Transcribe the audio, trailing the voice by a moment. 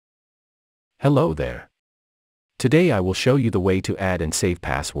Hello there. Today I will show you the way to add and save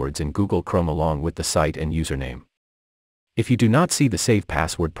passwords in Google Chrome along with the site and username. If you do not see the Save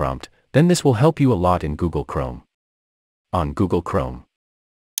Password prompt, then this will help you a lot in Google Chrome. On Google Chrome,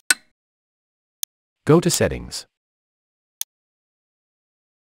 go to Settings,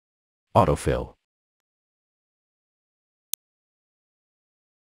 Autofill,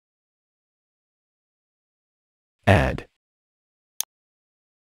 Add.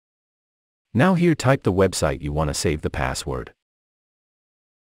 Now here type the website you want to save the password.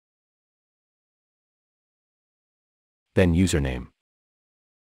 Then username.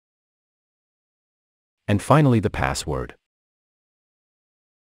 And finally the password.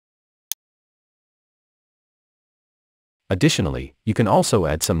 Additionally, you can also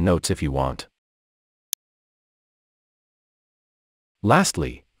add some notes if you want.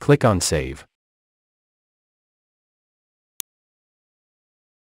 Lastly, click on Save.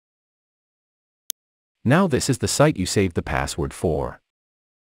 Now this is the site you saved the password for.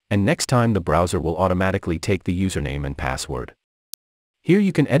 And next time the browser will automatically take the username and password. Here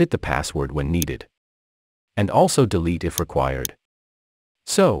you can edit the password when needed. And also delete if required.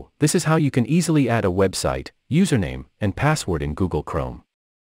 So, this is how you can easily add a website, username, and password in Google Chrome.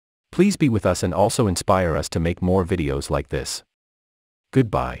 Please be with us and also inspire us to make more videos like this.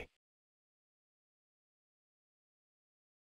 Goodbye.